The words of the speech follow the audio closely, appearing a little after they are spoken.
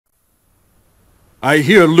I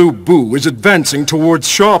hear Lu Bu is advancing towards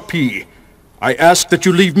Sha Pi. I ask that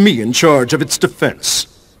you leave me in charge of its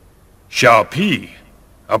defense. Sha Pi,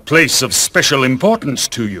 a place of special importance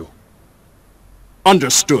to you.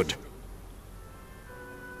 Understood.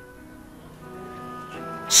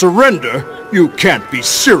 Surrender? You can't be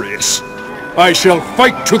serious. I shall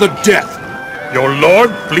fight to the death. Your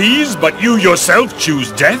lord, please, but you yourself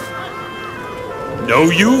choose death?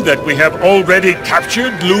 Know you that we have already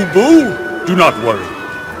captured Lu Bu? Do not worry.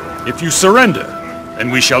 If you surrender, then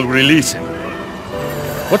we shall release him.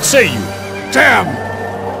 What say you? Damn!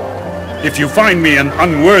 If you find me an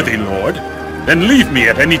unworthy lord, then leave me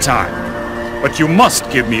at any time. But you must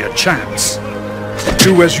give me a chance.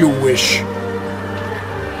 Do as you wish.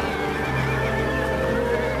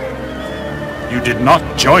 You did not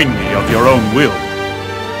join me of your own will.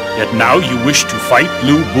 Yet now you wish to fight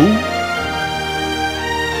Lu Bu?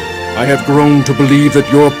 I have grown to believe that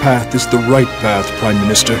your path is the right path, Prime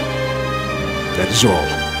Minister. That is all.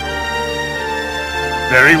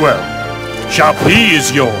 Very well. Sha Pi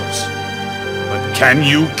is yours. But can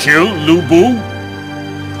you kill Lu Bu?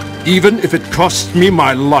 Even if it costs me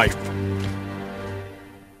my life.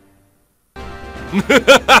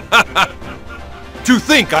 To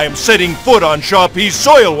think I am setting foot on Sha Pi's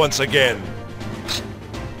soil once again!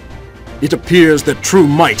 It appears that true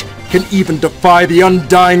might can even defy the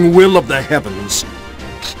undying will of the heavens.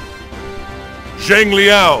 Zhang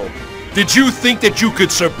Liao, did you think that you could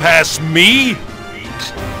surpass me?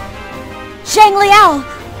 Zhang Liao,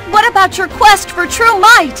 what about your quest for true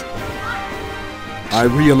might? I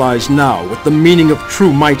realize now what the meaning of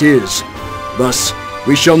true might is. Thus,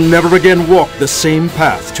 we shall never again walk the same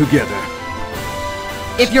path together.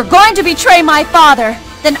 If you're going to betray my father,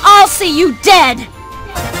 then I'll see you dead!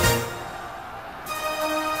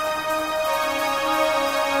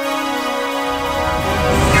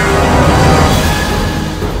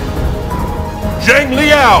 Zhang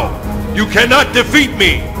Liao! You cannot defeat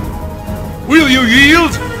me! Will you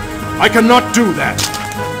yield? I cannot do that.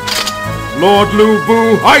 Lord Lu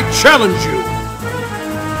Bu, I challenge you!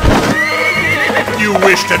 You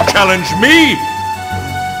wish to challenge me?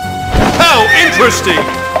 How interesting!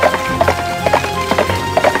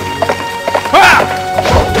 Ha!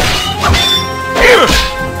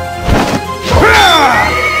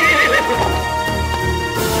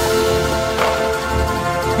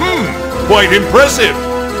 Quite impressive!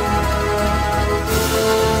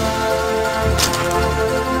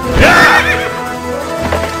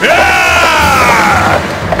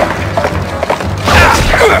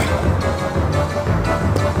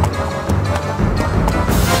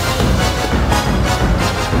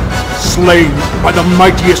 Slain by the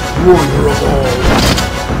mightiest warrior of all,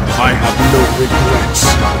 I have no regrets.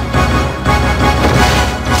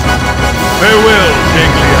 Farewell,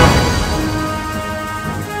 Zhang Liao.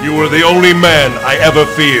 You were the only man I ever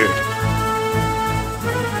feared.